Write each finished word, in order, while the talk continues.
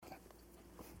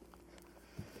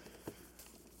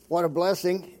What a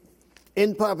blessing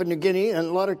in Papua New Guinea, and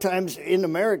a lot of times in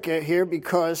America here,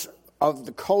 because of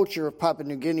the culture of Papua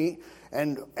New Guinea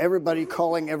and everybody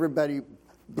calling everybody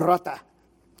brata.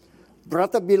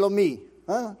 Brata belong me.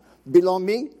 Belong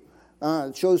me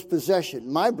shows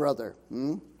possession. My brother.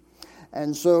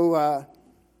 And so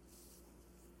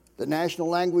the national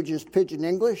language is Pidgin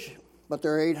English, but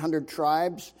there are 800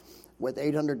 tribes with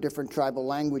 800 different tribal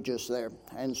languages there.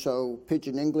 And so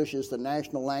Pidgin English is the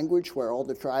national language where all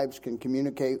the tribes can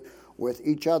communicate with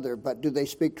each other. But do they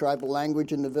speak tribal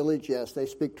language in the village? Yes, they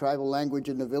speak tribal language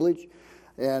in the village.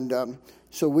 And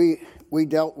so we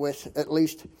dealt with at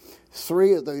least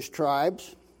 3 of those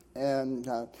tribes, and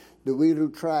the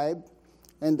Wiru tribe,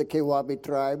 and the Kewabi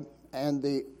tribe, and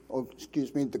the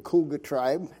Kulga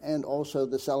tribe, and also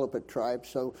the Salapit tribe.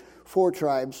 So 4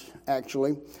 tribes,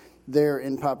 actually, there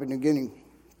in Papua New Guinea.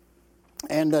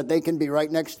 And they can be right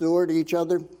next door to each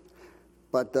other,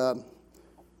 but, the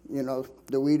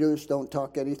Widus don't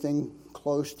talk anything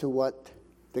close to what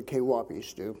the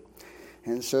Kewapis do.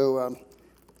 And so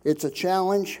it's a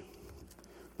challenge,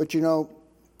 but,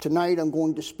 tonight I'm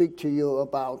going to speak to you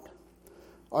about,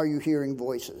 are you hearing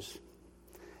voices?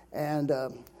 And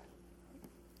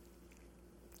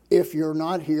if you're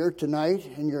not here tonight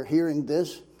and you're hearing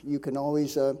this, you can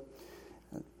always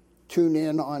tune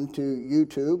in onto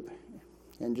YouTube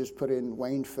and just put in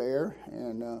Wayne Fair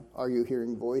and Are You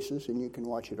Hearing Voices, and you can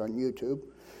watch it on YouTube.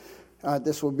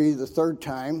 This will be the 3rd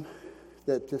time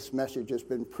that this message has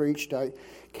been preached. I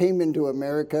came into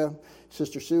America,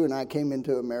 Sister Sue and I came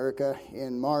into America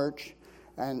in March,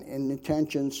 and in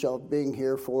intentions of being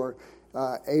here for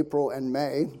April and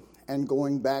May, and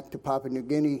going back to Papua New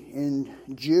Guinea in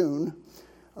June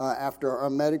after our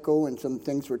medical and some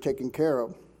things were taken care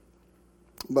of.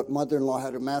 But mother-in-law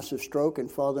had a massive stroke, and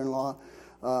father-in-law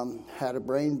had a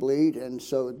brain bleed, and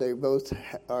so they both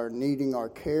are needing our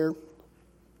care.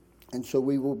 And so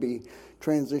we will be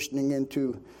transitioning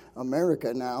into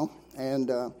America now. And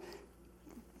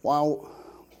while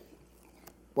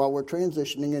we're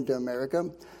transitioning into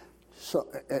America, so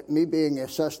me being a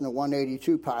Cessna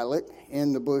 182 pilot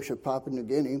in the bush of Papua New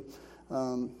Guinea,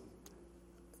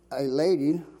 a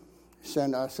lady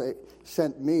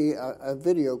sent me a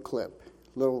video clip.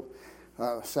 Little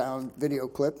sound video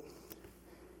clip,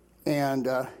 and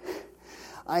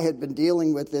I had been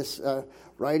dealing with this,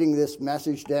 writing this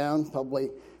message down probably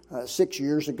 6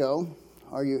 years ago.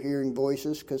 Are you hearing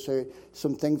voices? Because there are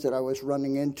some things that I was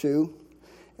running into,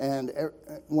 and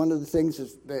one of the things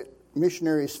is that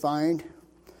missionaries find,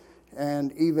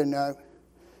 and even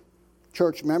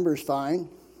church members find,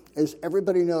 is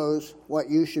everybody knows what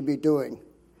you should be doing.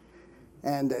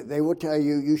 And they will tell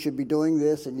you, you should be doing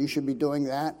this and you should be doing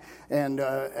that. And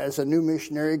as a new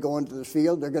missionary going to the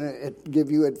field, they're going to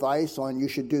give you advice on you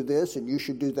should do this and you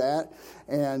should do that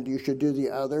and you should do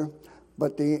the other.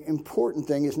 But the important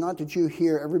thing is not that you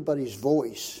hear everybody's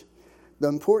voice. The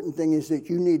important thing is that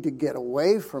you need to get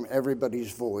away from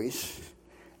everybody's voice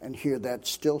and hear that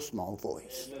still small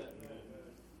voice.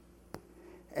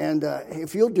 And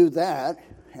if you'll do that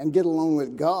and get along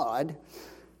with God,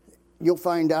 you'll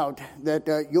find out that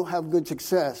you'll have good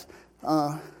success.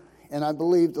 And I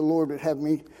believe the Lord would have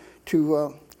me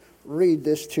to read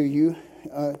this to you.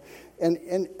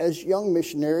 And as young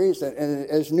missionaries and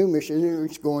as new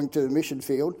missionaries going to the mission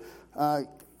field,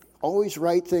 always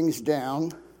write things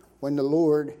down when the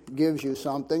Lord gives you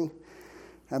something.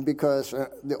 And because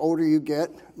the older you get,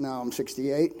 now I'm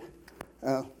 68,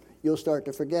 you'll start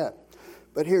to forget.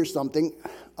 But here's something,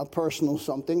 a personal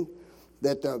something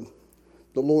that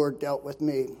the Lord dealt with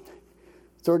me.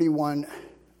 21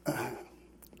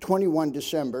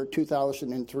 December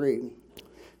 2003,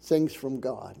 things from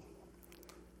God.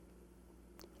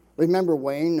 Remember,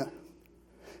 Wayne,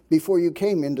 before you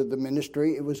came into the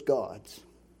ministry, it was God's.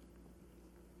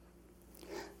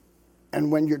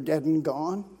 And when you're dead and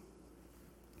gone,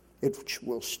 it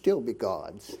will still be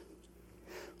God's.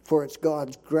 For it's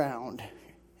God's ground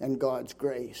and God's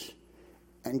grace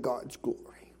and God's glory.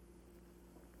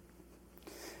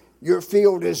 Your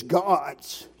field is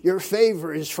God's. Your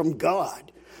favor is from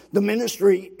God. The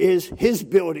ministry is His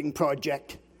building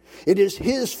project. It is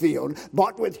His field,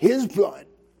 bought with His blood.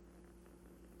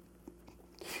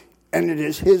 And it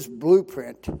is His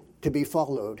blueprint to be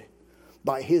followed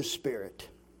by His Spirit.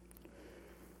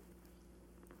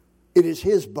 It is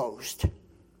His boast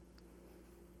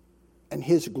and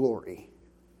His glory.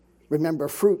 Remember,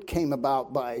 fruit came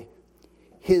about by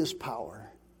His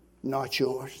power, not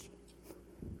yours.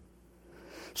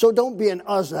 So don't be an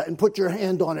Uzzah and put your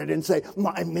hand on it and say,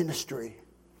 my ministry.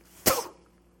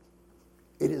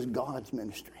 It is God's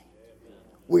ministry.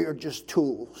 We are just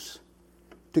tools.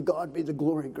 To God be the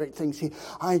glory, great things.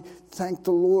 I thank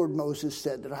the Lord, Moses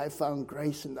said, that I found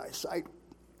grace in thy sight.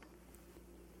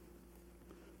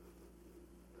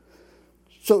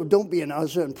 So don't be an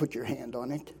Uzzah and put your hand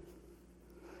on it.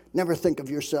 Never think of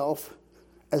yourself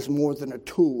as more than a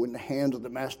tool in the hand of the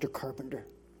master carpenter.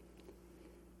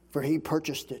 For he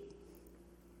purchased it.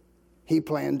 He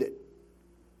planned it.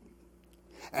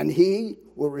 And he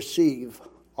will receive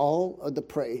all of the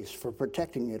praise for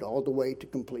protecting it all the way to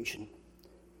completion.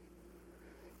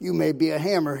 You may be a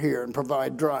hammer here and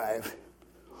provide drive.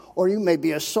 Or you may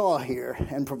be a saw here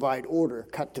and provide order,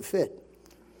 cut to fit.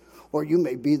 Or you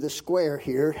may be the square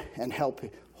here and help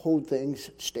hold things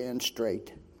stand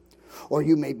straight. Or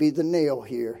you may be the nail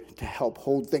here to help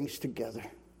hold things together.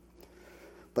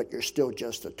 But you're still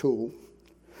just a tool.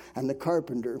 And the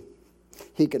carpenter,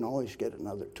 he can always get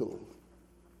another tool.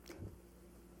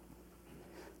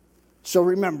 So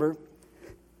remember,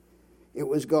 it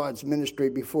was God's ministry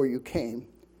before you came,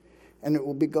 and it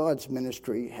will be God's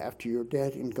ministry after you're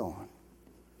dead and gone.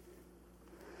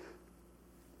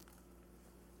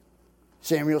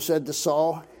 Samuel said to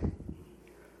Saul,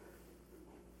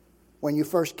 when you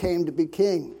first came to be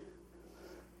king,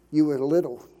 you were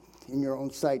little in your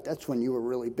own sight. That's when you were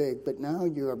really big. But now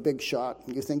you're a big shot,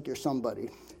 and you think you're somebody,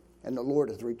 and the Lord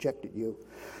has rejected you.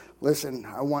 Listen,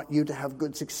 I want you to have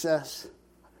good success.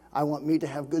 I want me to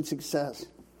have good success.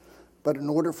 But in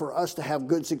order for us to have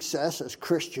good success as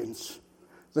Christians,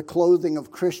 the clothing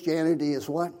of Christianity is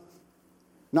what?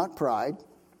 Not pride,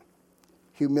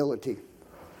 humility.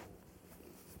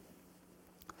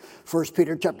 1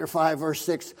 Peter chapter 5, verse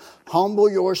 6, humble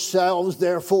yourselves,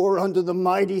 therefore, under the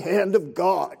mighty hand of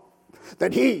God,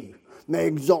 that he may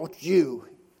exalt you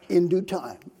in due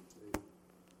time.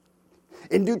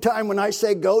 In due time, when I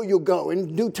say go, you'll go.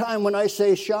 In due time, when I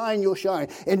say shine, you'll shine.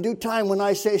 In due time, when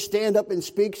I say stand up and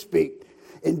speak, speak.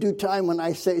 In due time, when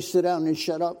I say sit down and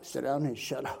shut up, sit down and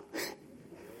shut up.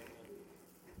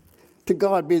 To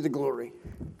God be the glory.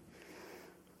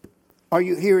 Are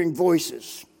you hearing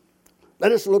voices?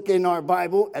 Let us look in our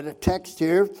Bible at a text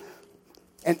here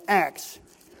in Acts,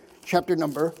 chapter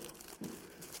number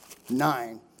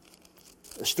 9.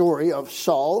 The story of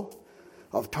Saul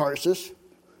of Tarsus,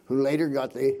 who later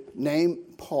got the name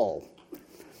Paul.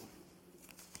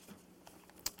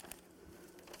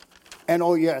 And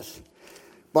oh yes,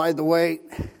 by the way,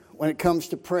 when it comes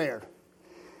to prayer,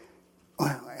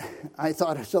 I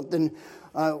thought of something.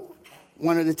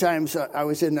 One of the times I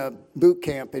was in a boot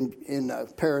camp in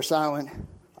Paris Island,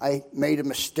 I made a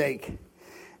mistake.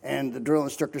 And the drill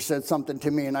instructor said something to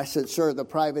me, and I said, sir, the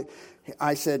private.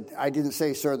 I didn't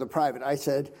say, sir, the private. I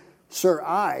said, sir,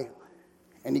 I.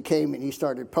 And he came and he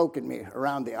started poking me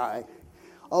around the eye.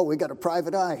 Oh, we got a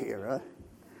private eye here,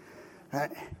 huh?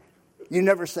 You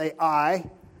never say I.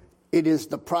 It is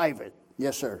the private.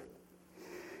 Yes, sir.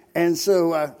 And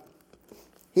so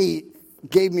he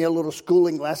gave me a little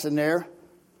schooling lesson there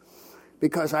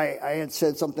because I had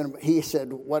said something. He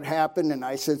said, what happened? And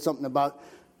I said something about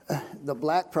the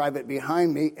black private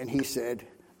behind me. And he said,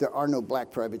 there are no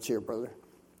black privates here, brother.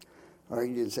 Or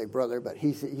he didn't say brother, but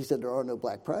he said there are no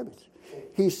black privates.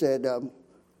 He said,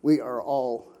 we are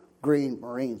all green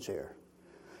Marines here.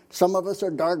 Some of us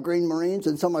are dark green Marines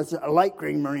and some of us are light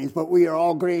green Marines, but we are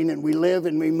all green and we live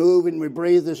and we move and we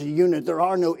breathe as a unit. There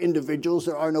are no individuals.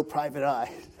 There are no private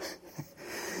eyes.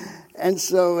 And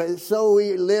so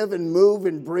we live and move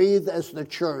and breathe as the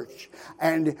church.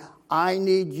 And I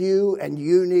need you and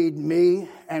you need me.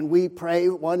 And we pray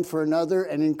one for another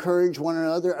and encourage one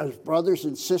another as brothers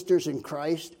and sisters in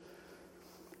Christ.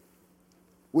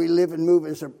 We live and move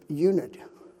as a unit.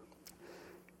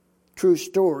 True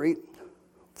story.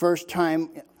 First term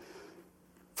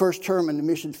in the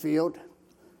mission field.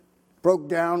 Broke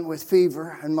down with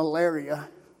fever and malaria.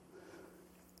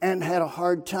 And had a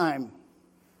hard time.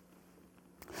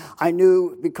 I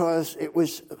knew because it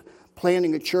was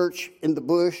planting a church in the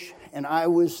bush. And I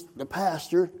was the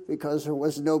pastor because there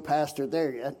was no pastor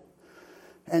there yet.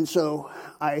 And so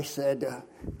I said,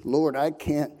 Lord, I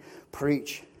can't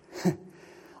preach.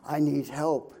 I need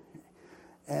help.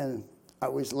 And I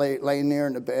was laying there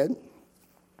in the bed.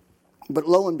 But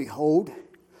lo and behold,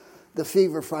 the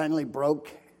fever finally broke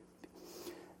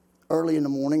early in the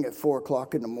morning at 4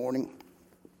 o'clock in the morning.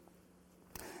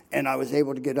 And I was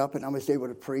able to get up and I was able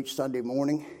to preach Sunday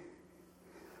morning.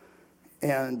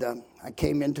 And I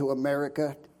came into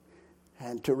America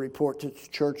and to report to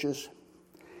churches.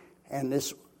 And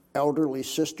this elderly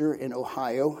sister in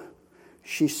Ohio,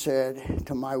 she said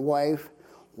to my wife,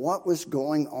 what was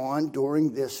going on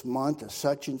during this month of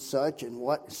such and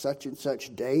what such and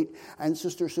such date? And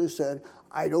Sister Sue said,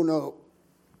 I don't know,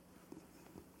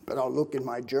 but I'll look in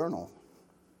my journal.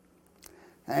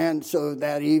 And so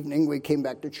that evening we came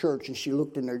back to church, and she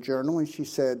looked in her journal and she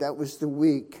said, that was the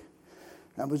week.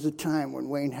 That was the time when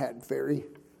Wayne had very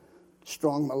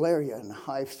strong malaria and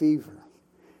high fever.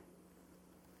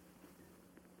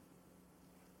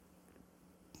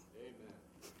 Amen.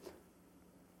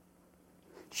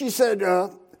 She said,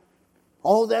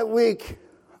 all that week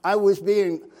I was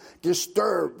being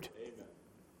disturbed. Amen.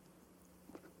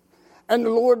 And the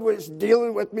Lord was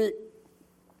dealing with me.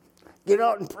 Get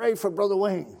out and pray for Brother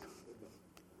Wayne.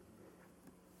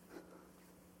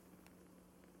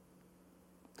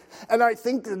 And I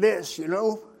think to this, you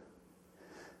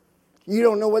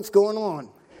don't know what's going on.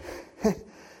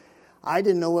 I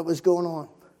didn't know what was going on,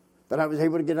 but I was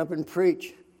able to get up and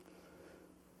preach.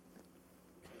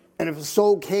 And if a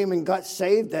soul came and got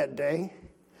saved that day,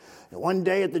 one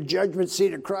day at the judgment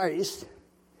seat of Christ,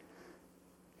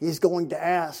 he's going to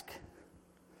ask.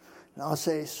 And I'll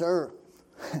say, sir,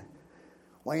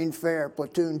 Wayne Fair,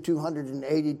 platoon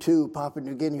 282, Papua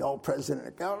New Guinea, all president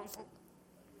accountable.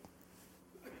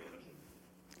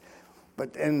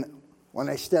 But then when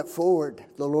I step forward,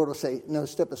 the Lord will say, no,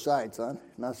 step aside, son.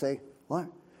 And I'll say, what?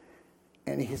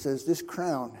 And he says, this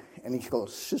crown. And he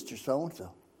goes, Sister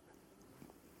so-and-so.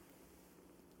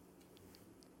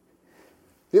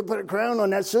 He'll put a crown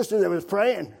on that sister that was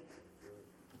praying.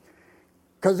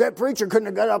 Because that preacher couldn't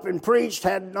have got up and preached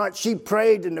had not she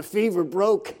prayed and the fever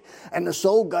broke and the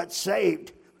soul got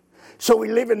saved. So we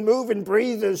live and move and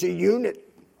breathe as a unit,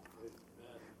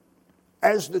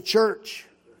 as the church.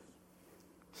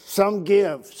 Some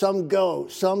give, some go,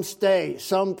 some stay,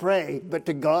 some pray, but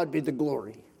to God be the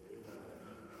glory.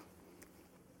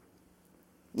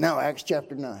 Now, Acts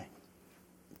chapter 9.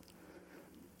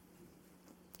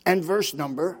 And verse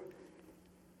number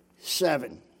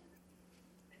 7.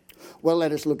 Well,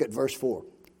 let us look at verse 4.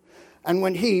 And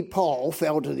when he, Paul,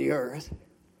 fell to the earth,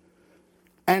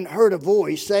 and heard a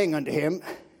voice saying unto him,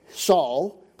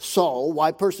 Saul, Saul,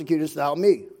 why persecutest thou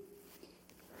me?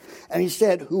 And he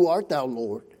said, Who art thou,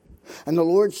 Lord? And the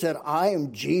Lord said, I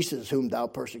am Jesus whom thou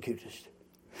persecutest.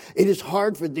 It is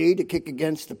hard for thee to kick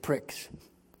against the pricks.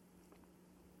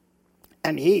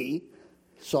 And he,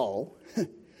 Saul,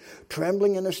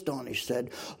 trembling and astonished, said,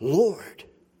 Lord,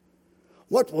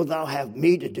 what wilt thou have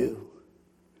me to do?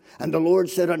 And the Lord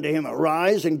said unto him,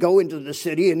 Arise and go into the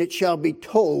city, and it shall be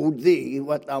told thee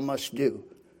what thou must do.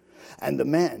 And the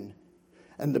men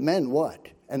what?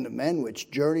 And the men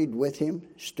which journeyed with him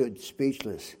stood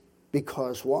speechless.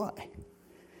 Because why?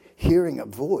 Hearing a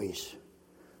voice,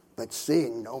 but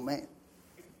seeing no man.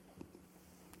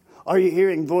 Are you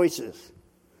hearing voices?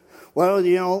 Well,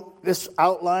 this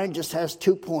outline just has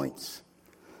 2 points.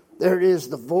 There it is,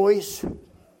 the voice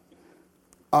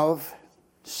of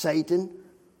Satan,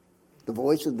 the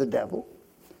voice of the devil,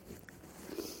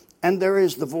 and there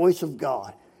is the voice of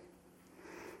God.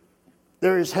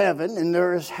 There is heaven and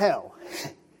there is hell.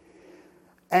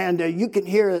 And you can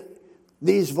hear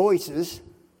these voices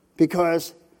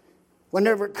because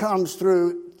whenever it comes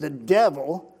through the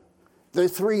devil, the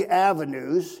 3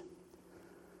 avenues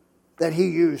that he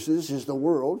uses is the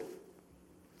world,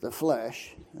 the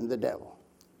flesh, and the devil.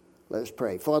 Let us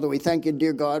pray. Father, we thank you,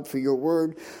 dear God, for your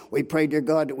word. We pray, dear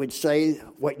God, that we'd say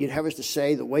what you'd have us to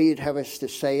say, the way you'd have us to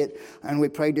say it. And we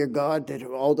pray, dear God, that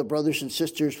all the brothers and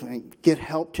sisters get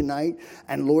help tonight.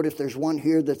 And Lord, if there's one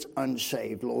here that's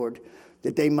unsaved, Lord,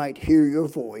 that they might hear your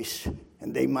voice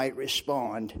and they might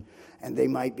respond and they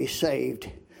might be saved.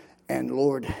 And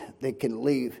Lord, they can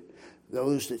leave.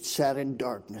 Those that sat in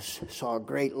darkness saw a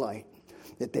great light,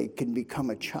 that they can become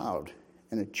a child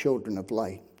and a children of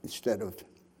light instead of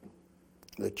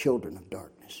the children of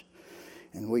darkness.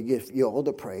 And we give you all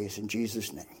the praise in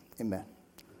Jesus' name. Amen.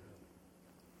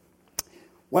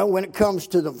 Well, when it comes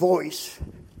to the voice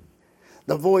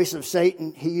of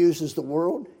Satan, he uses the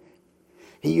world,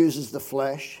 he uses the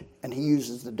flesh, and he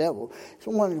uses the devil.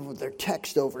 So one with their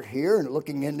text over here and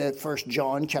looking into 1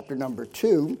 John chapter number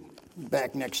 2,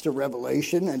 back next to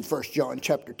Revelation, and 1 John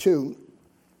chapter 2,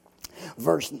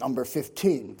 verse number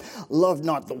 15. Love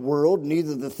not the world,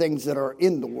 neither the things that are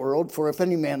in the world. For if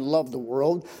any man love the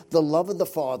world, the love of the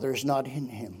Father is not in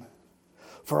him.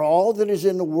 For all that is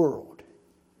in the world,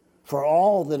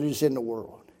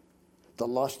 the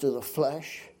lust of the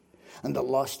flesh, and the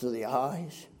lust of the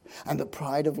eyes, and the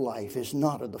pride of life is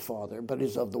not of the Father, but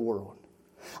is of the world.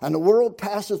 And the world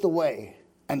passeth away,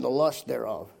 and the lust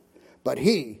thereof. But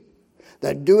he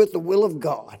that doeth the will of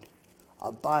God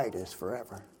abideth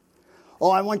forever. Oh,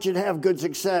 I want you to have good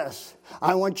success.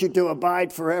 I want you to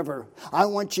abide forever. I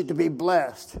want you to be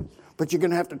blessed. But you're going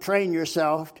to have to train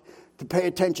yourself to pay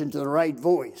attention to the right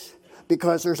voice,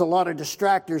 because there's a lot of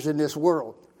distractors in this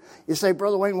world. You say,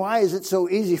 Brother Wayne, why is it so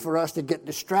easy for us to get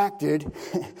distracted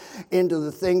into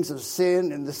the things of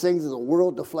sin and the things of the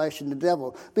world, the flesh, and the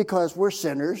devil? Because we're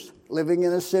sinners living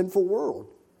in a sinful world.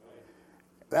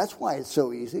 That's why it's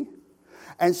so easy.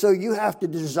 And so you have to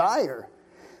desire.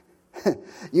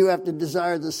 You have to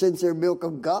desire the sincere milk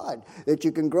of God that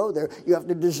you can grow there. You have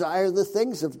to desire the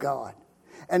things of God.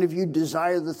 And if you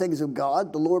desire the things of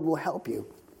God, the Lord will help you.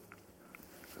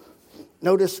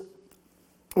 Notice,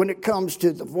 when it comes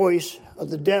to the voice of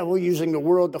the devil, using the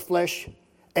world, the flesh,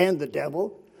 and the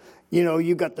devil,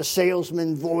 you got the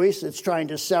salesman voice that's trying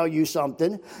to sell you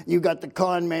something. You got the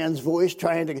con man's voice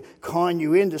trying to con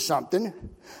you into something.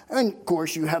 And, of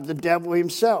course, you have the devil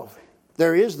himself.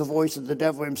 There is the voice of the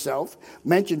devil himself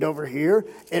mentioned over here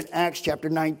in Acts chapter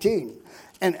 19.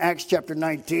 In Acts chapter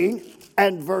 19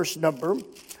 and verse number,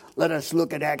 let us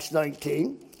look at Acts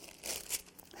 19.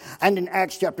 And in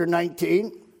Acts chapter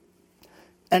 19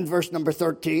 and verse number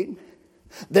 13,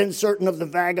 then certain of the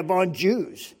vagabond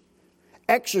Jews,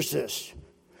 exorcists,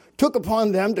 took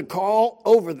upon them to call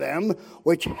over them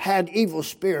which had evil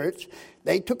spirits.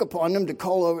 They took upon them to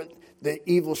call over the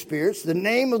evil spirits the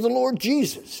name of the Lord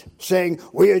Jesus, saying,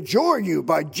 we adjure you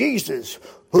by Jesus,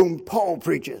 whom Paul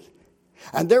preacheth.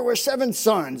 And there were 7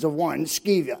 sons of one,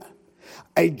 Sceva,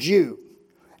 a Jew,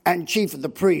 and chief of the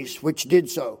priests, which did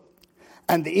so.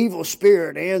 And the evil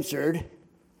spirit answered,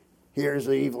 here's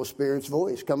the evil spirit's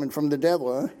voice coming from the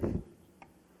devil, huh?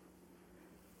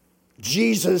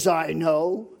 Jesus I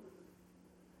know,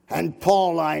 and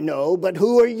Paul I know, but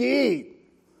who are ye?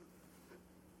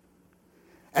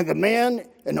 And the man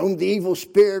in whom the evil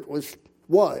spirit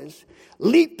was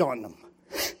leaped on them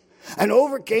and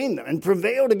overcame them and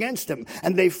prevailed against them.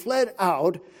 And they fled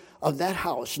out of that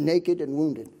house naked and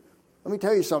wounded. Let me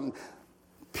tell you something.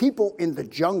 People in the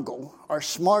jungle are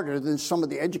smarter than some of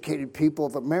the educated people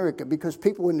of America, because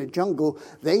people in the jungle,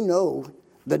 they know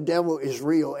the devil is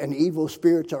real and evil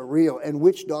spirits are real and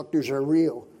witch doctors are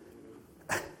real.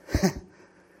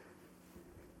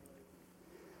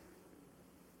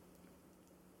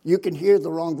 You can hear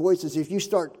the wrong voices. If you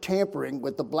start tampering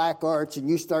with the black arts and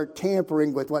you start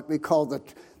tampering with what we call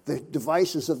the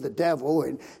devices of the devil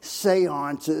and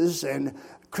seances, and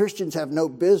Christians have no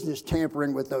business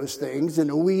tampering with those things,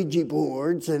 and the Ouija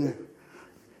boards, and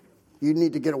you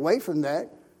need to get away from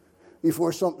that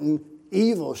before something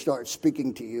evil starts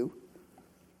speaking to you.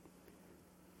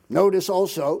 Notice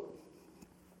also,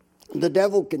 the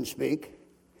devil can speak,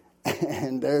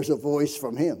 and there's a voice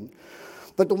from him.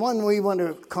 But the one we want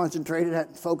to concentrate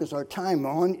and focus our time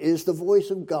on is the voice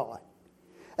of God.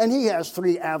 And he has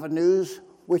 3 avenues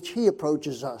which he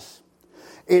approaches us.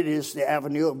 It is the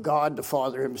avenue of God the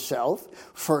Father himself,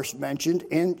 first mentioned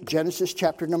in Genesis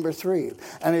chapter number 3.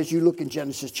 And as you look in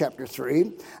Genesis chapter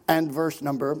 3 and verse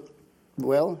number,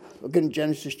 look in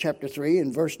Genesis chapter 3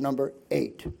 and verse number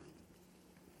 8.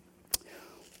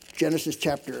 Genesis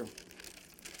chapter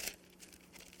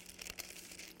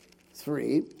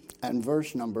 3 and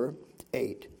verse number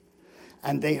 8.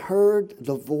 And they heard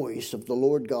the voice of the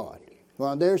Lord God.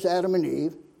 Well, there's Adam and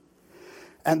Eve.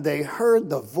 And they heard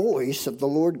the voice of the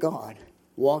Lord God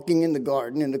walking in the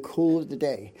garden in the cool of the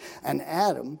day. And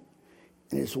Adam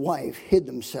and his wife hid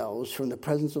themselves from the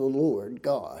presence of the Lord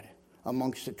God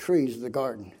amongst the trees of the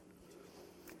garden.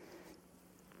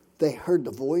 They heard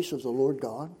the voice of the Lord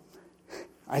God.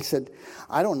 I said,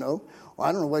 I don't know. Well,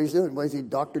 I don't know what he's doing. Was he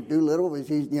Dr. Doolittle? Was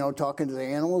he, talking to the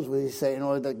animals? Was he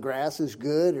saying, the grass is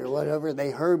good or whatever? They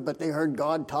heard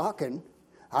God talking.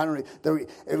 I don't know.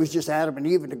 It was just Adam and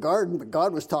Eve in the garden, but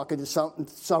God was talking to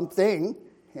something,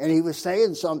 and he was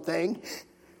saying something.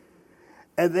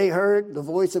 And they heard the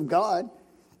voice of God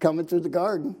coming through the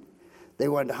garden. They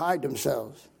wanted to hide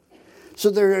themselves. So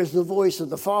there is the voice of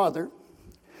the Father,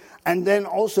 and then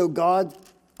also God's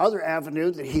other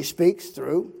avenue that he speaks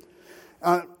through.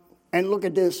 And look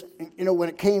at this. When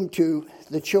it came to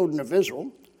the children of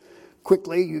Israel,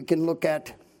 quickly you can look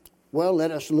at,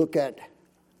 let us look at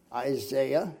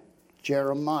Isaiah,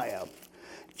 Jeremiah.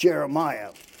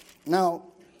 Now,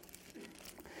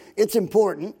 it's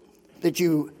important that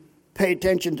you pay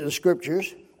attention to the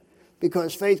scriptures,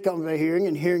 because faith comes by hearing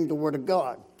and hearing the word of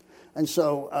God. And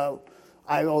so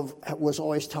I was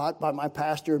always taught by my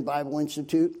pastor in Bible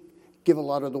Institute, give a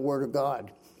lot of the word of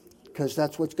God, because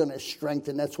that's what's going to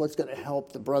strengthen, that's what's going to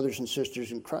help the brothers and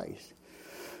sisters in Christ.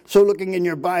 So looking in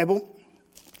your Bible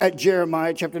at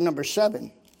Jeremiah chapter number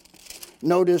 7,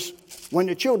 notice when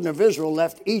the children of Israel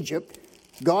left Egypt,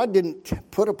 God didn't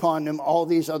put upon them all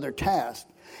these other tasks.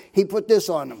 He put this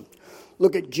on them.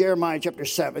 Look at Jeremiah chapter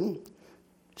 7,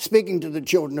 speaking to the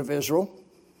children of Israel,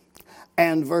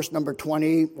 and verse number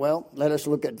 20. Let us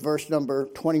look at verse number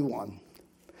 21.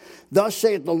 Thus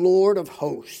saith the Lord of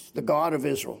hosts, the God of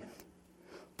Israel,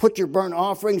 put your burnt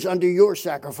offerings unto your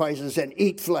sacrifices, and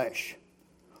eat flesh.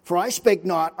 For I spake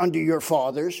not unto your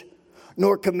fathers,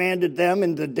 nor commanded them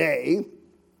in the day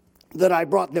that I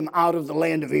brought them out of the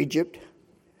land of Egypt.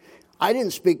 I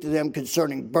didn't speak to them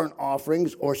concerning burnt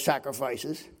offerings or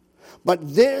sacrifices,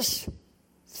 but this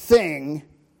thing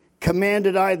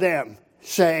commanded I them,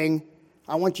 saying,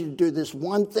 I want you to do this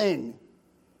one thing,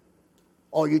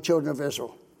 all you children of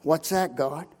Israel. What's that,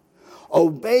 God?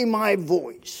 Obey my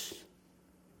voice,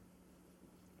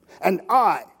 and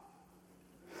I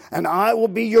will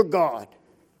be your God,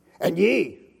 and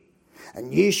ye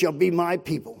shall be my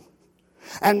people.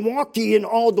 And walk ye in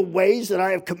all the ways that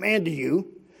I have commanded you,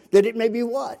 that it may be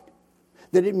what?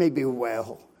 That it may be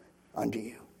well unto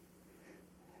you.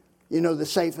 You know, the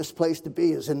safest place to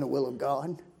be is in the will of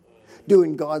God,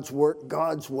 doing God's work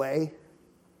God's way.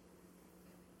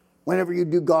 Whenever you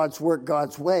do God's work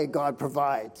God's way, God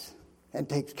provides and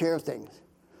takes care of things.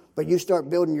 But you start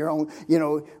building your own, you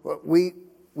know, we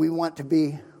want to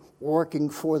be working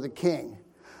for the King,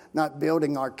 not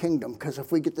building our kingdom. Because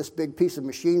if we get this big piece of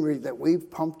machinery that we've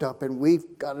pumped up and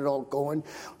we've got it all going,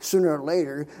 sooner or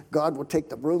later, God will take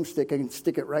the broomstick and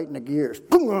stick it right in the gears.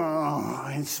 Boom,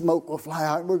 and smoke will fly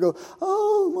out. And we'll go,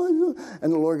 oh my God.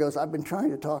 And the Lord goes, I've been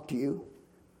trying to talk to you.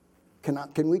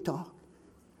 Can we talk?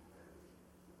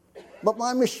 But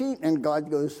my machine, and God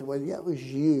goes, well, yeah, it was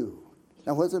you.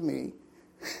 That wasn't me.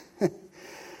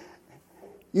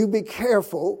 You be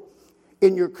careful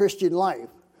in your Christian life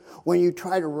when you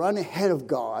try to run ahead of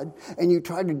God and you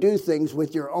try to do things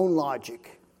with your own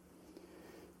logic.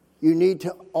 You need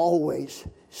to always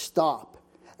stop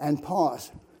and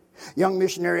pause. Young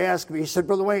missionary asked me, he said,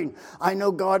 Brother Wayne, I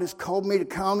know God has called me to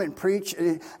come and preach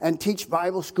and teach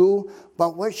Bible school,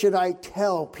 but what should I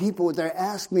tell people? They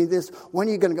ask me this, when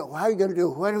are you going to go? How are you going to do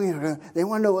it? What are you going to do? They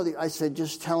want to know whether, I said,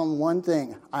 just tell them one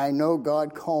thing. I know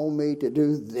God called me to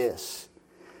do this.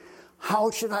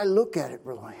 How should I look at it,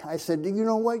 Brother Wayne? I said, you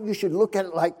know what? You should look at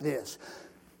it like this.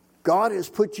 God has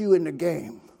put you in the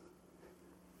game,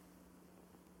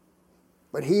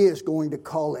 but he is going to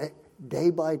call it day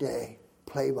by day,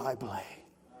 play by play.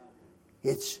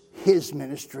 It's his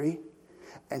ministry,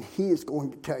 and he is going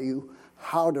to tell you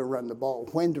how to run the ball,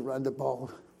 when to run the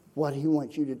ball, what he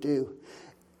wants you to do.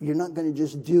 You're not going to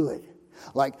just do it.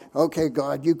 Like, okay,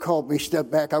 God, you called me,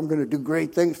 step back. I'm going to do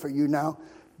great things for you now.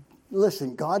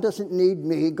 Listen, God doesn't need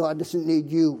me. God doesn't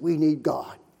need you. We need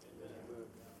God.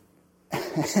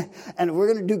 And if we're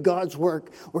going to do God's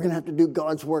work, we're going to have to do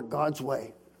God's work God's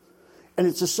way. And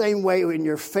it's the same way in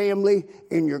your family,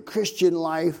 in your Christian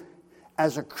life.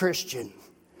 As a Christian,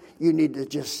 you need to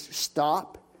just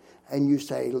stop and you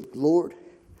say, Lord,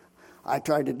 I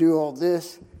tried to do all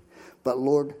this, but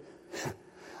Lord,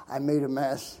 I made a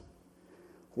mess.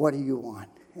 What do you want?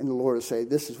 And the Lord will say,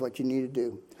 this is what you need to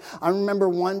do. I remember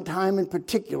one time in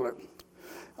particular,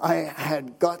 I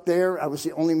had got there. I was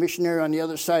the only missionary on the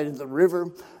other side of the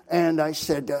river. And I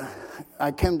said,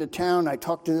 I came to town. I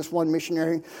talked to this one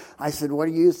missionary. I said, what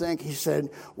do you think? He said,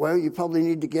 well, you probably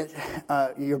need to get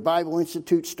your Bible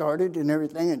Institute started and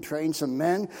everything and train some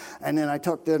men. And then I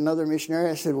talked to another missionary.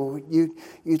 I said, well, you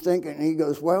think? And he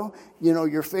goes, well, you know,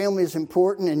 your family is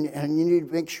important and you need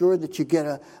to make sure that you get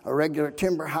a regular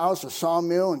timber house, a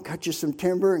sawmill, and cut you some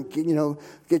timber and,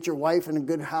 get your wife in a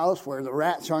good house where the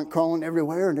rats aren't crawling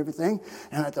everywhere and everything.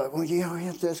 And I thought, well,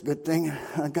 yeah, that's a good thing.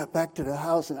 And I got back to the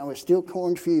house and I was still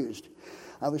confused.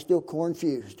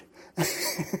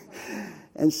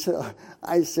 And so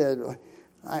I said,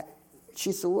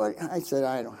 she said, what? I said,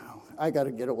 I don't know. I got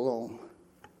to get alone.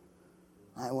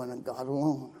 I went and got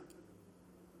alone.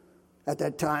 At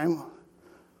that time,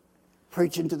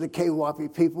 preaching to the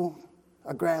Kewapi people,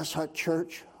 a grass hut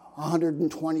church,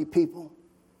 120 people.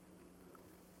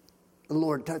 The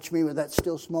Lord touched me with that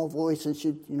still small voice and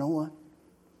said, you know what?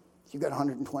 You got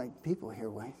 120 people here,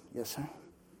 Wayne. Yes, sir.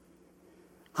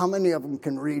 How many of them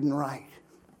can read and write?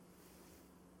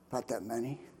 Not that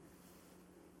many.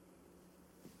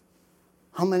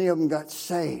 How many of them got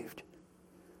saved?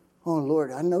 Oh,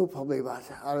 Lord, I know probably about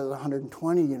out of the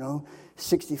 120,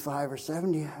 65 or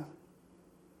 70.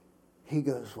 He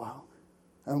goes, well,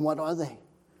 and what are they?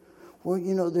 Well,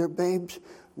 they're babes.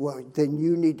 Well, then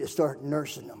you need to start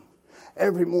nursing them.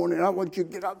 Every morning, I want you to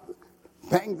get up,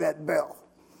 bang that bell.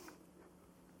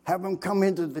 Have them come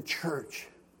into the church.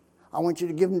 I want you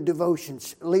to give them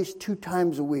devotions at least 2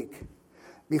 times a week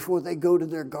before they go to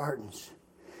their gardens.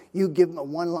 You give them a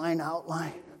 1-line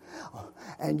outline,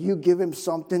 and you give them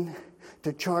something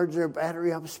to charge their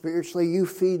battery up spiritually. You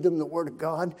feed them the Word of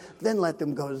God. Then let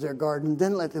them go to their garden.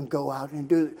 Then let them go out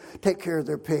and take care of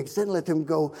their pigs. Then let them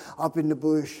go up in the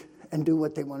bush and do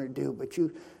what they want to do. But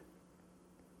you,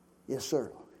 yes,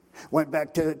 sir. Went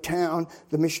back to town.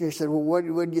 The missionary said, well, what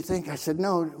do you think? I said,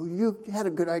 no, you had a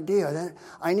good idea.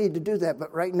 I need to do that.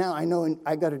 But right now, I know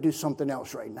I got to do something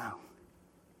else right now.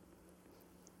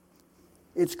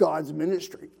 It's God's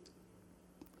ministry.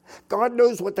 God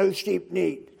knows what those sheep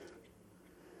need.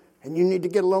 And you need to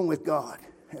get along with God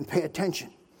and pay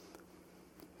attention.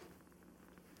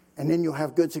 And then you'll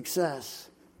have good success.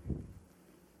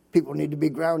 People need to be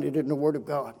grounded in the Word of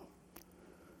God.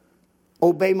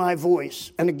 Obey my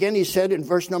voice. And again he said in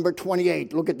verse number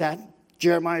 28, look at that,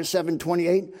 Jeremiah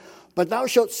 7:28. But thou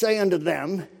shalt say unto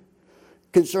them,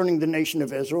 concerning the nation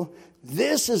of Israel,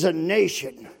 this is a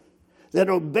nation that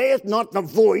obeyeth not the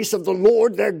voice of the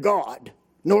Lord their God,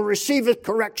 nor receiveth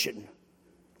correction.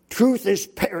 Truth is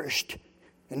perished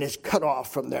and is cut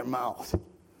off from their mouth.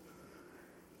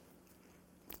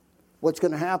 What's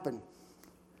going to happen?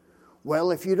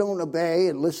 Well, if you don't obey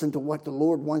and listen to what the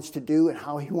Lord wants to do and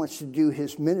how he wants to do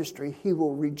his ministry, he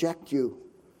will reject you.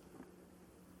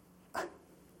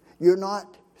 You're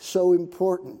not so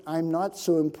important. I'm not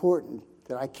so important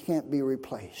that I can't be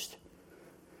replaced.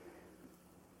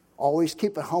 Always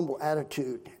keep a humble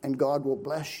attitude and God will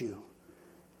bless you.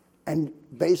 And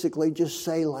basically just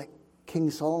say like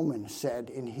King Solomon said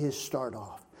in his start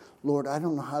off, Lord, I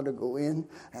don't know how to go in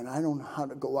and I don't know how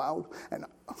to go out, and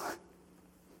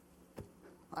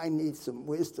I need some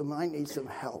wisdom. I need some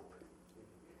help.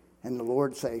 And the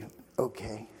Lord say,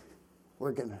 okay,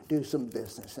 we're going to do some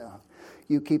business now.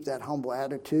 You keep that humble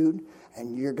attitude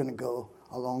and you're going to go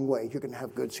a long way. You're going to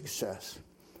have good success.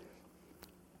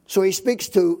 So he speaks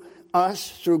to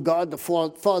us through God the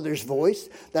Father's voice.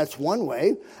 That's one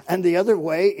way. And the other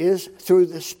way is through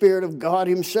the Spirit of God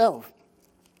himself.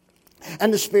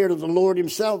 And the Spirit of the Lord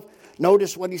himself.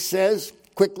 Notice what he says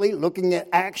quickly, looking at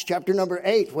Acts chapter number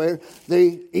 8, where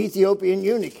the Ethiopian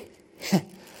eunuch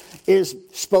is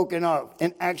spoken of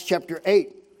in Acts chapter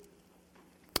 8.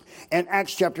 In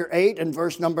Acts chapter 8 and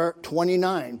verse number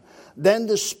 29, then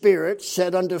the Spirit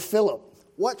said unto Philip,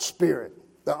 what Spirit?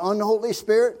 The unholy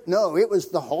Spirit? No, it was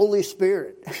the Holy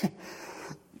Spirit.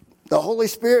 The Holy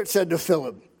Spirit said to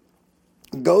Philip,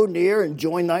 go near and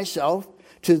join thyself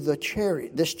to the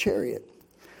this chariot.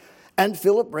 And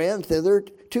Philip ran thither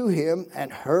to him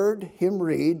and heard him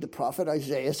read the prophet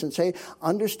Isaiah and say,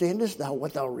 understandest thou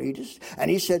what thou readest? And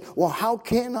he said, well, how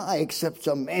can I except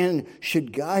some man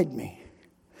should guide me?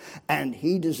 And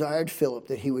he desired Philip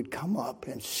that he would come up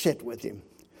and sit with him.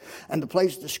 And the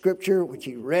place of the scripture which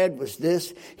he read was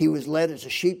this: he was led as a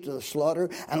sheep to the slaughter,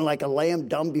 and like a lamb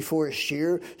dumb before his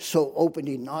shearer, so opened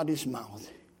he not his mouth.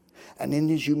 And in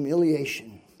his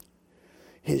humiliation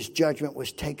his judgment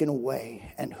was taken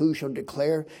away. And who shall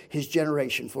declare his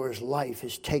generation? For his life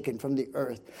is taken from the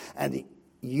earth. And the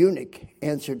eunuch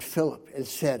answered Philip and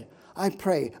said, I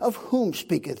pray, of whom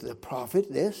speaketh the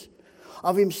prophet this?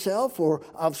 Of himself or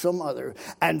of some other?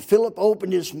 And Philip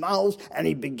opened his mouth, and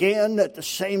he began at the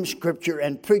same scripture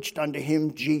and preached unto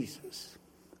him Jesus.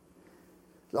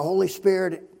 The Holy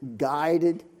Spirit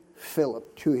guided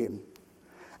Philip to him.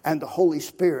 And the Holy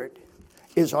Spirit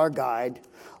is our guide.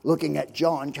 Looking at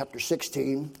John chapter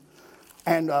 16.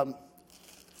 And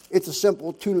it's a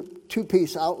simple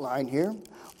two-piece outline here.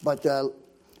 But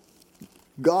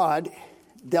God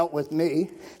dealt with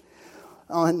me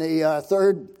on the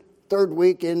third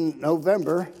week in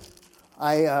November.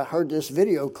 I heard this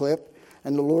video clip,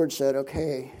 and the Lord said,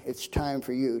 okay, it's time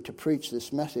for you to preach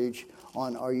this message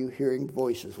on Are You Hearing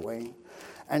Voices, Wayne?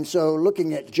 And so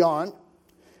looking at John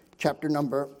chapter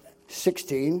number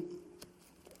 16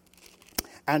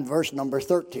 and verse number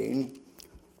 13,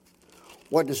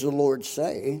 what does the Lord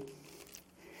say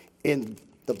in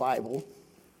the Bible?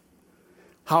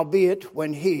 Howbeit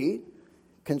when he,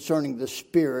 concerning the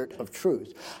Spirit of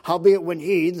truth, howbeit when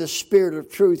he, the Spirit of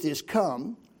truth, is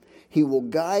come, he will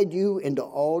guide you into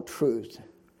all truth.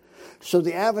 So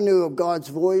the avenue of God's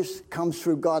voice comes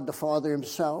through God the Father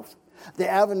himself. The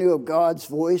avenue of God's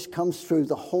voice comes through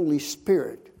the Holy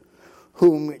Spirit,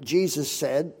 whom Jesus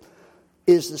said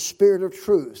is the Spirit of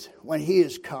truth. When he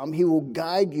is come, he will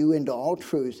guide you into all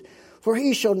truth. For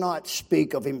he shall not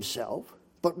speak of himself,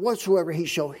 but whatsoever he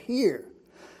shall hear,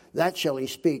 that shall he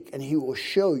speak, and he will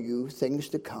show you things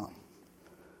to come.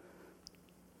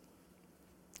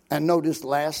 And notice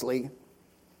lastly,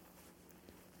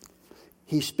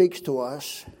 he speaks to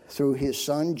us through his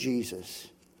Son Jesus.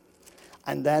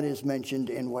 And that is mentioned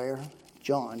in where?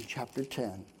 John chapter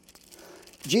 10.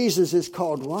 Jesus is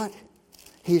called what?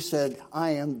 He said,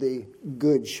 I am the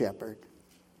good shepherd.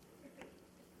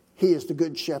 He is the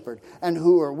good shepherd. And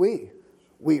who are we?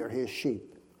 We are his sheep.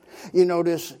 You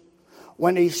notice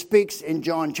when he speaks in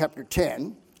John chapter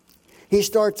 10, He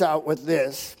starts out with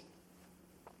this.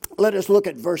 Let us look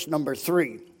at verse number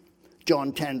 3.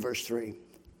 John 10, verse 3.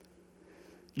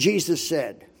 Jesus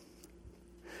said,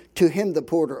 to him the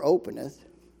porter openeth,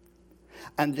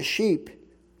 and the sheep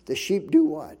do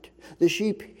what? The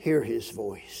sheep hear his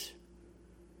voice.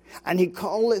 And he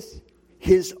calleth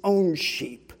his own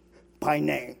sheep by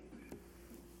name.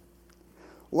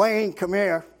 Wayne, come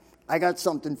here. I got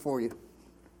something for you.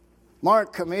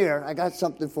 Mark, come here. I got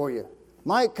something for you.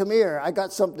 Mike, come here. I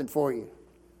got something for you.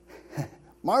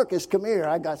 Marcus, come here.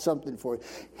 I got something for you.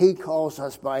 He calls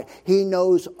us by. He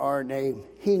knows our name.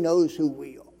 He knows who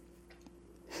we are.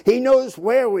 He knows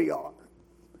where we are.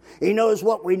 He knows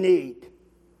what we need.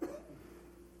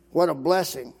 What a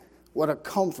blessing. What a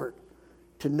comfort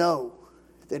to know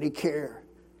that he cares.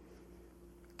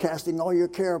 Casting all your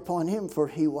care upon him, for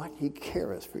he what? He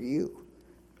careth for you.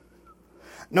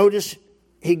 Notice,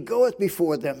 he goeth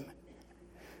before them,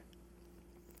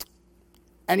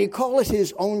 and he calleth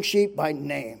his own sheep by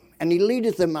name, and he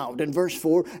leadeth them out. In verse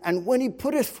 4, and when he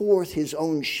putteth forth his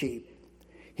own sheep,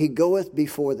 he goeth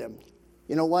before them.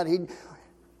 You know what? He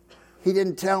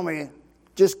didn't tell me,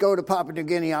 just go to Papua New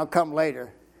Guinea, I'll come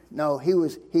later. No,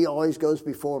 he always goes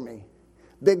before me.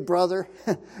 Big brother,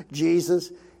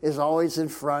 Jesus, is always in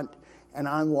front, and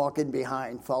I'm walking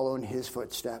behind, following his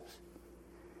footsteps.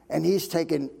 And he's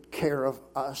taken care of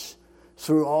us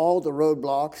through all the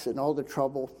roadblocks and all the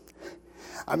trouble.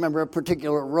 I remember a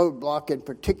particular roadblock in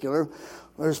particular.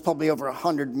 There was probably over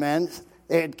 100 men.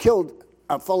 They had killed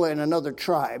a fellow in another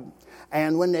tribe.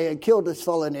 And when they had killed this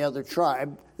fellow in the other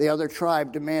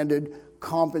tribe demanded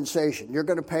compensation. You're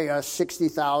going to pay us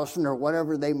 $60,000 or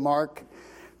whatever they mark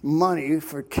money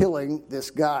for killing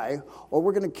this guy, or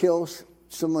we're going to kill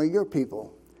some of your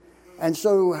people. And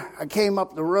so I came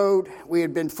up the road. We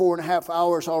had been 4.5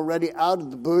 hours already out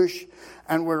of the bush,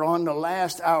 and we're on the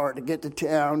last hour to get to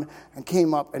town, and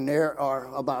came up, and there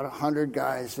are about 100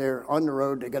 guys there on the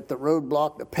road. They got the road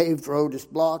blocked. The paved road is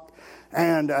blocked,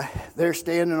 and they're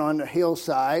standing on the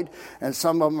hillside, and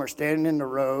some of them are standing in the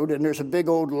road, and there's a big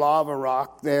old lava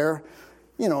rock there.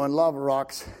 You know, and lava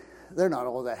rocks, they're not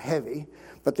all that heavy,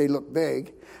 but they look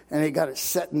big, and they got it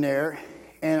sitting there.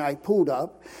 And I pulled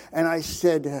up, and I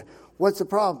said, what's the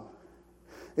problem?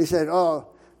 He said, oh,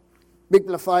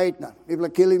 people fight, people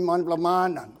killing,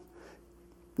 man.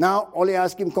 Now, only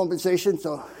ask him compensation.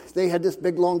 So they had this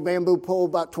big, long bamboo pole,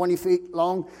 about 20 feet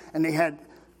long, and they had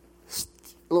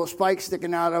little spikes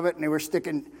sticking out of it, and they were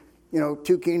sticking, 2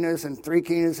 kinas and 3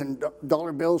 kinas and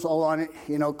dollar bills all on it,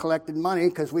 collecting money,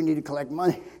 because we need to collect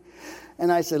money.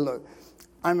 And I said, look,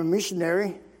 I'm a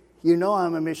missionary. You know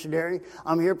I'm a missionary.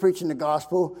 I'm here preaching the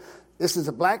gospel. This is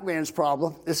a black man's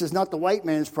problem. This is not the white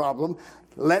man's problem.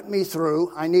 Let me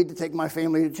through. I need to take my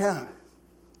family to town.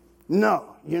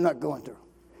 No, you're not going through.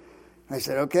 I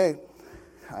said, okay.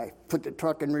 I put the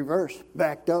truck in reverse,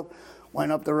 backed up,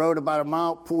 went up the road about a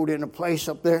mile, pulled in a place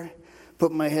up there,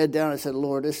 put my head down. I said,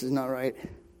 Lord, this is not right.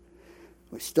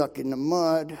 We're stuck in the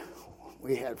mud.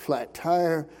 We had flat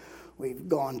tire. We've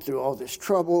gone through all this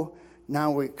trouble. Now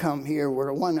we come here.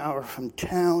 We're 1 hour from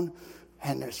town,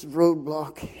 and there's a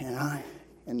roadblock.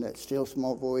 And that still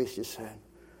small voice just said,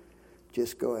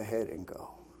 just go ahead and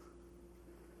go.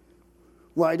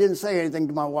 Well, I didn't say anything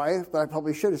to my wife, but I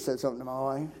probably should have said something to my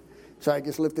wife. So I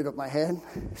just lifted up my head,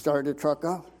 started the truck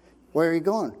up. Where are you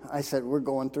going? I said, we're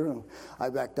going through. I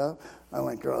backed up.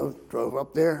 I drove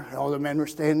up there. And all the men were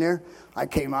staying there. I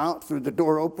came out, threw the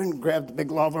door open, grabbed the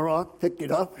big lava rock, picked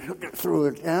it up, threw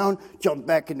it down, jumped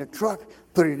back in the truck,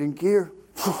 put it in gear,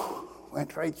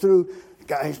 went right through. The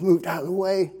guys moved out of the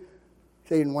way.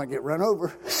 They didn't want to get run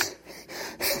over.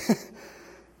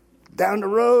 Down the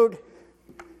road,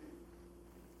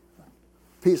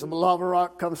 piece of lava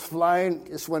rock comes flying,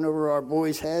 just went over our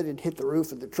boy's head and hit the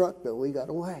roof of the truck, but we got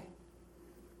away.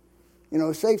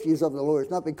 Safety is of the Lord.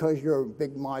 It's not because you're a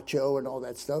big macho and all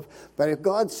that stuff. But if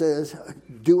God says,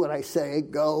 do what I say,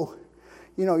 go,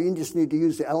 you just need to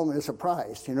use the element of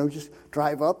surprise. Just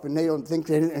drive up and they don't think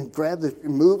they and grab it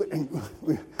and move it. And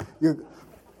you're,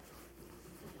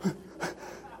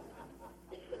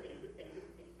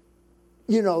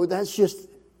 that's just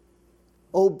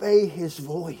obey his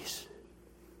voice.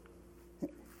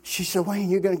 She said, Wayne,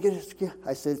 you're going to get us.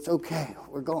 I said, it's okay.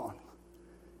 We're gone.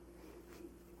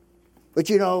 But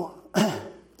yeah,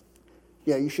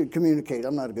 you should communicate.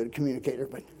 I'm not a good communicator,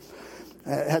 but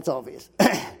that's obvious.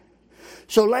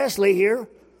 So lastly here,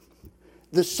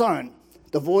 the Son,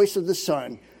 the voice of the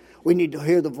Son. We need to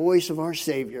hear the voice of our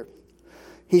Savior.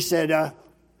 He said,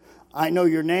 I know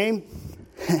your name.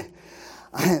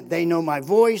 They know my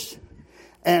voice.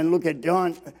 And look at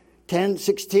John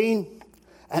 10:16.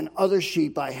 And other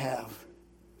sheep I have.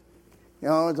 You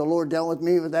know, the Lord dealt with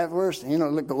me with that verse. You know,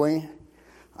 look away.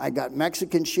 I got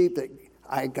Mexican sheep.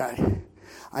 I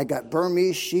got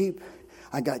Burmese sheep.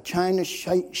 I got China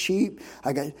sheep.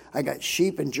 I got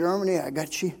sheep in Germany. I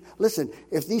got sheep. Listen,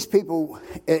 if these people,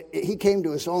 he came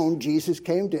to his own. Jesus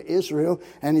came to Israel,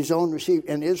 and his own received,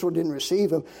 and Israel didn't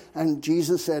receive him. And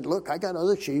Jesus said, "Look, I got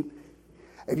other sheep.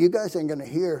 If you guys ain't going to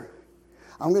hear,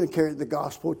 I'm going to carry the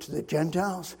gospel to the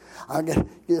Gentiles. I got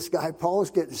this guy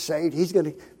Paul's getting saved. He's going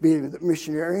to be the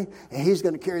missionary, and he's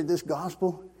going to carry this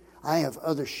gospel. I have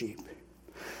other sheep."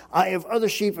 I have other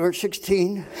sheep, verse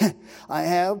 16, I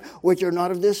have, which are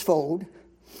not of this fold.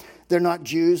 They're not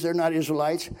Jews, they're not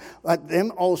Israelites, but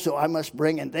them also I must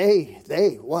bring, and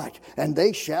they, what? And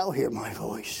they shall hear my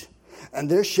voice. And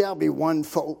there shall be one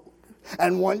fold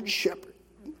and one shepherd.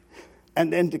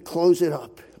 And then to close it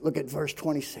up, look at verse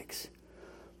 26.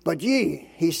 But ye,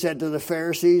 he said to the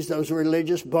Pharisees, those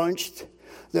religious bunch,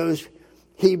 those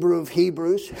Hebrew of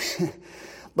Hebrews,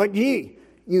 but ye,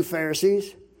 you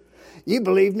Pharisees, ye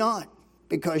believe not,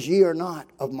 because ye are not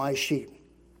of my sheep.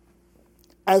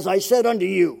 As I said unto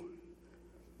you,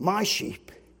 my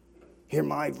sheep hear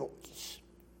my voice.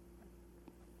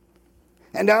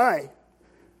 And I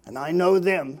know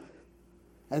them,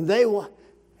 and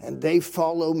they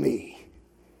follow me.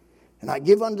 And I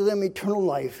give unto them eternal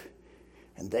life,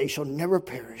 and they shall never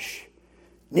perish,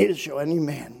 neither shall any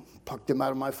man pluck them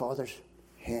out of my Father's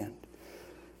hand.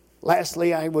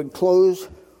 Lastly, I would close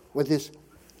with this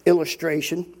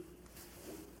illustration,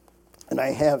 and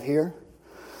I have here,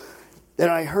 that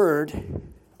I heard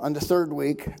on the third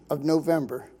week of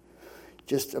November,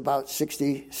 just about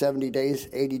 60, 70 days,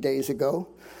 80 days ago.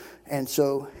 And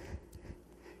so,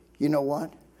 you know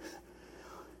what?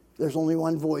 There's only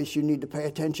one voice you need to pay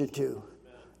attention to.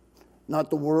 Not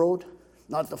the world,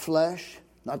 not the flesh,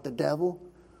 not the devil,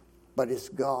 but it's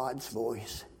God's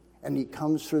voice. And he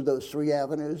comes through those three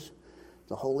avenues: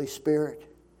 the Holy Spirit,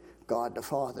 God the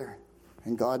Father,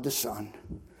 and God the Son.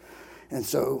 And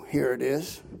so here it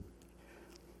is.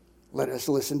 Let us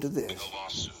listen to this. A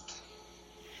lawsuit.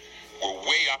 We're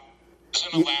way up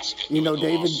in Alaska. You know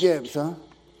David Gibbs, huh?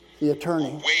 The attorney.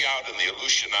 We're way out in the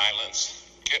Aleutian Islands,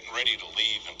 getting ready to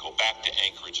leave and go back to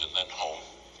Anchorage and then home.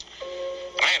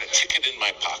 And I had a ticket in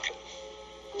my pocket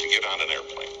to get on an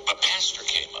airplane. A pastor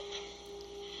came up,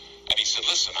 and he said,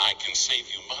 "Listen, I can save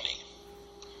you money."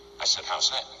 I said, "How's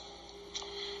that?"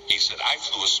 He said, "I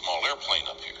flew a small airplane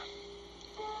up here,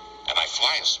 and I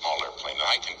fly a small airplane, and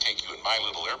I can take you in my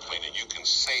little airplane, and you can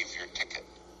save your ticket."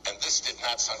 And this did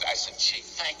not sound... I said, "Chief,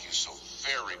 thank you so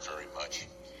very, very much.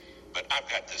 But I've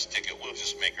got this ticket. We'll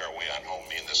just make our way on home,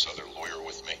 me and this other lawyer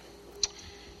with me."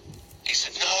 He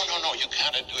said, no, you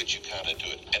gotta do it, you gotta do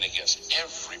it. And against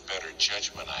every better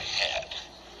judgment I had,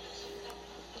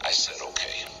 I said,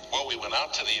 okay. Well, we went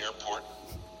out to the airport,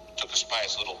 took us by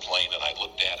his little plane, and I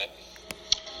looked at it.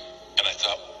 And I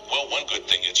thought, well, one good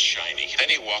thing, it's shiny. Then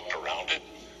he walked around it.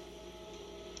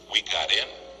 We got in.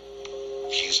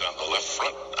 He's on the left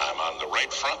front. I'm on the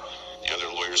right front. The other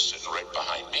lawyer's sitting right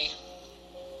behind me.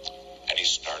 And he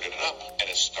started it up. And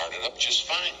it started up just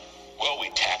fine. Well, we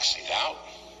taxied out.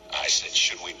 I said,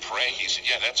 should we pray? He said,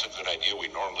 yeah, that's a good idea. We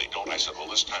normally don't. I said, well,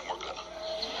 this time we're going to.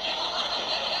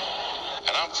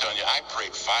 And I'm telling you, I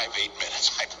prayed 5-8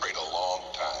 minutes. I prayed a long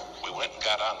time. We went and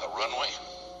got on the runway.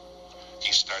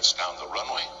 He starts down the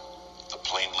runway. The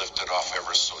plane lifted off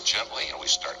ever so gently, and we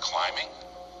start climbing.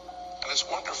 And it's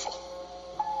wonderful.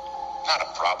 Not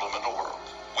a problem in the world.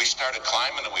 We started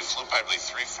climbing, and we flew probably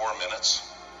 3-4 minutes.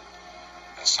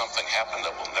 And something happened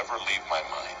that will never leave my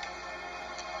mind.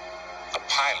 The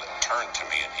pilot turned to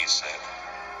me, and he said,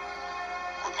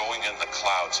 we're going in the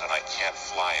clouds, and I can't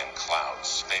fly in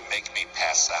clouds. They make me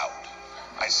pass out.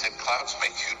 I said, clouds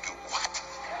make you do what?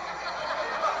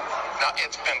 Now,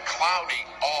 it's been cloudy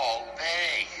all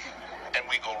day. And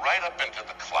we go right up into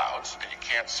the clouds, and you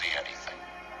can't see anything.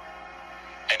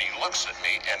 And he looks at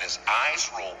me, and his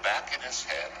eyes roll back in his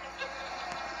head.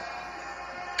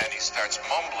 And he starts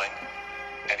mumbling,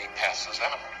 and he passes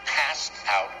out. Passed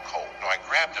out cold. Now, I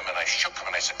grabbed him, and I shook him,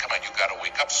 and I said, come on, you got to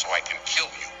wake up so I can kill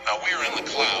you. Now, we're in the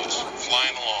clouds,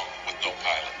 flying along with no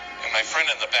pilot. And my friend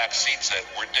in the back seat said,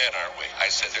 we're dead, aren't we?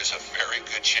 I said, there's a very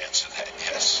good chance of that,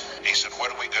 yes. He said, what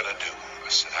are we going to do?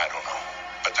 I said, I don't know.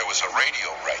 But there was a radio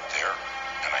right there,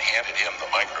 and I handed him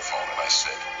the microphone, and I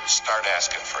said, start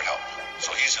asking for help.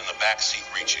 So he's in the back seat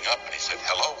reaching up, and he said,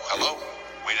 hello, hello.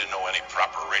 We didn't know any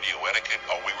proper radio etiquette.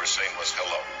 All we were saying was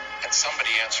hello. And somebody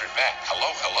answered back, hello,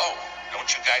 hello. Don't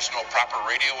you guys know proper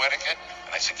radio etiquette?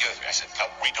 And I said, yeah. I said, no,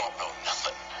 we don't know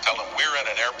nothing. Tell him we're in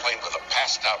an airplane with a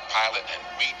passed out pilot and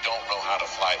we don't know how to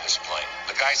fly this plane.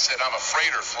 The guy said, I'm a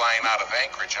freighter flying out of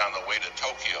Anchorage on the way to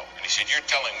Tokyo. And he said, you're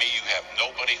telling me you have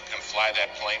nobody who can fly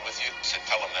that plane with you? I said,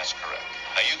 tell him that's correct.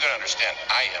 Now you gotta understand,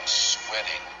 I am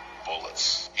sweating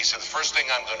bullets. He said, the first thing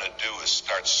I'm gonna do is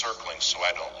start circling so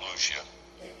I don't lose you.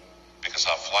 Because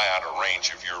I'll fly out of range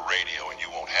of your radio and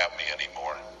you won't have me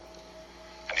anymore.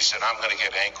 And he said, I'm going to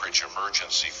get Anchorage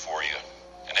Emergency for you.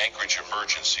 And Anchorage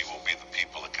Emergency will be the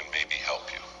people that can maybe help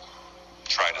you.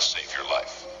 Try to save your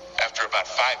life. After about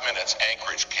 5 minutes,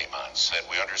 Anchorage came on, said,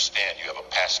 we understand you have a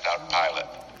passed out pilot.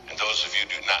 And those of you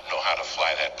do not know how to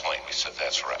fly that plane. We said,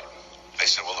 that's right. They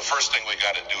said, well, the first thing we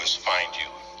got to do is find you.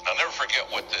 And I'll never forget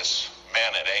what this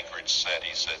man at Anchorage said.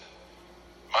 He said,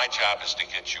 my job is to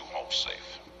get you home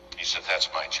safe. He said, that's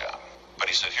my job. But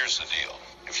he said, here's the deal.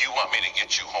 If you want me to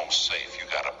get you home safe, you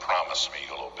got to promise me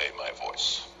you'll obey my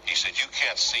voice. He said, you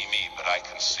can't see me, but I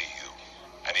can see you.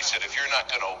 And he said, if you're not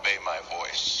going to obey my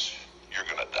voice, you're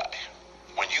going to die.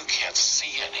 When you can't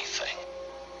see anything,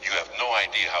 you have no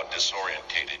idea how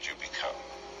disorientated you become.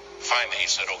 Finally, he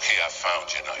said, okay, I found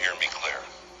you. Now hear me clear.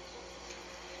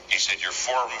 He said, you're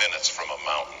 4 minutes from a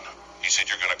mountain. He said,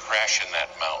 you're going to crash in that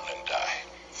mountain and die.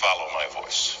 Follow my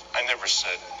voice. I never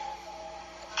said,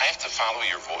 I have to follow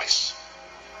your voice.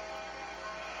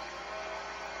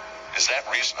 Is that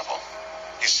reasonable?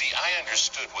 You see, I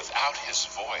understood without his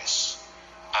voice,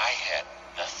 I had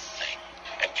nothing.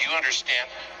 And do you understand?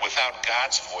 Without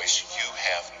God's voice, you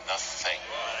have nothing.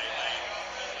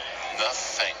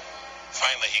 Nothing.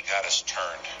 Finally, he got us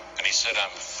turned. And he said,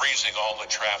 I'm freezing all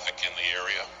the traffic in the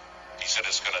area. He said,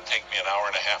 it's going to take me an hour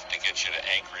and a half to get you to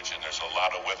Anchorage, and there's a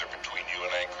lot of weather between you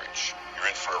and Anchorage. You're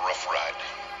in for a rough ride.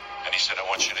 And he said, I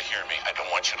want you to hear me. I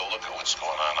don't want you to look at what's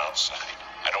going on outside.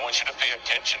 I don't want you to pay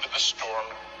attention to the storm,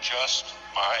 just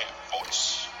my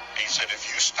voice. He said, if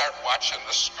you start watching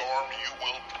the storm, you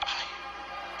will die.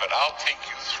 But I'll take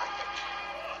you through it.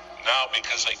 Now,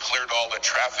 because they cleared all the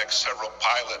traffic, several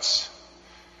pilots,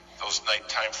 those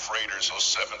nighttime freighters, those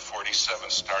 747s,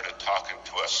 started talking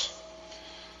to us.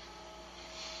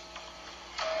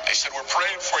 They said, we're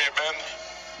praying for you, Ben.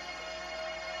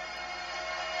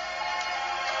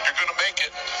 You're going to make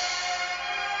it.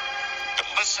 But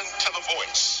listen to the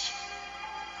voice.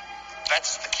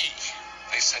 That's the key.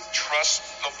 They said, trust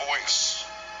the voice.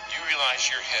 You realize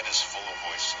your head is full of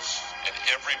voices. And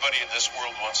everybody in this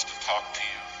world wants to talk to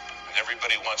you. And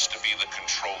everybody wants to be the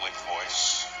controlling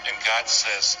voice. And God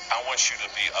says, I want you to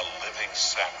be a living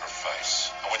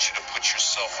sacrifice. I want you to put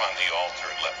yourself on the altar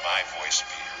and let my voice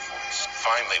be your voice.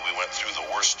 Finally, we went through the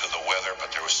worst of the weather,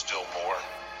 but there was still more.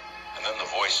 And then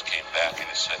the voice came back and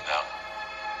it said, now,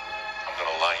 I'm going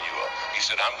to line you up. He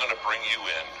said, I'm going to bring you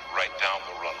in right down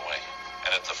the runway.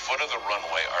 And at the foot of the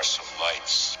runway are some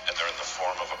lights, and they're in the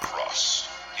form of a cross.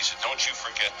 He said, don't you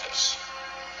forget this.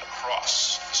 The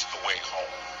cross is the way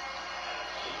home.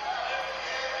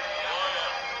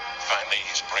 Finally,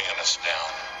 he's bringing us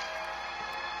down.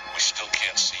 We still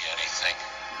can't see anything.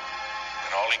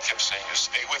 And all he kept saying is,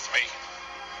 stay with me.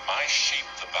 My sheep,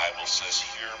 the Bible says,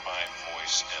 hear my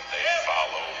voice and they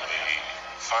follow me.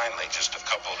 Finally, just a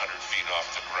couple 100 feet off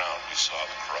the ground, we saw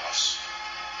the cross.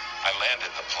 I landed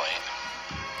the plane.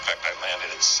 In fact, I landed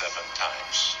it 7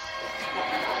 times.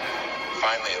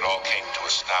 Finally, it all came to a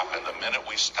stop, and the minute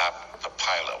we stopped, the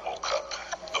pilot woke up.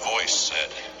 The voice said,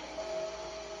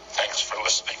 thanks for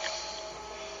listening.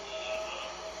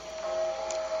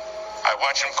 I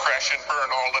watch them crash and burn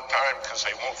all the time because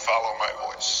they won't follow my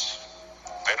voice.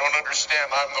 They don't understand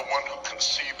I'm the one who can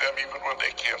see them even when they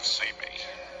can't see me.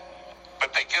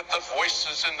 But they get the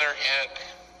voices in their head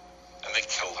and they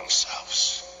kill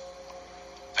themselves.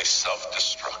 They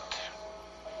self-destruct.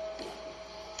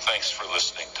 Thanks for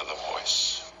listening to the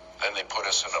voice. Then they put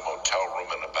us in a motel room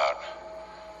at about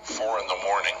 4 a.m.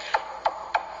 They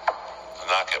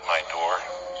knock at my door.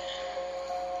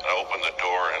 And I open the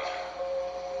door and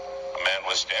a man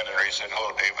was standing there. He said,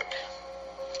 hello, David.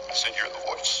 I said, you're the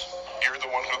voice. You're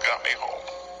the one who got me home.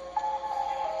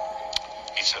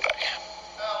 He said, I am.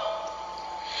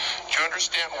 Do you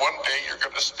understand one day you're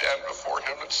going to stand before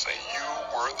him and say, you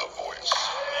were the voice.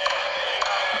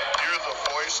 You're the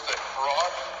voice that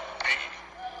brought me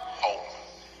home.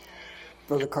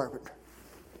 Brother Carpenter.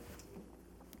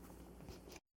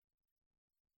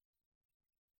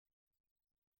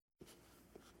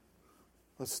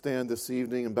 Let's stand this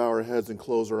evening and bow our heads and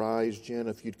close our eyes. Jen,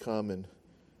 if you'd come. And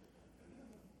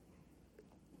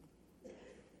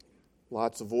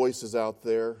lots of voices out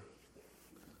there.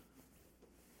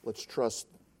 Let's trust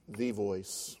the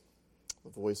voice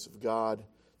of God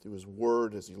through His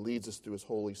Word as He leads us through His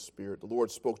Holy Spirit. The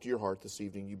Lord spoke to your heart this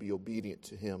evening. You be obedient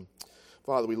to Him.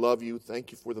 Father, we love you.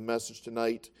 Thank you for the message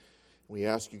tonight. We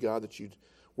ask you, God, that you'd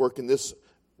work in this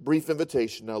brief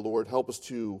invitation now, Lord. Help us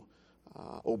to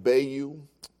obey you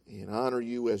and honor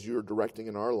you as you're directing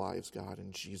in our lives, God,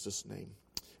 in Jesus' name.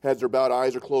 Heads are bowed,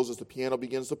 eyes are closed as the piano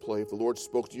begins to play. If the Lord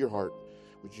spoke to your heart,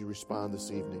 would you respond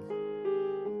this evening?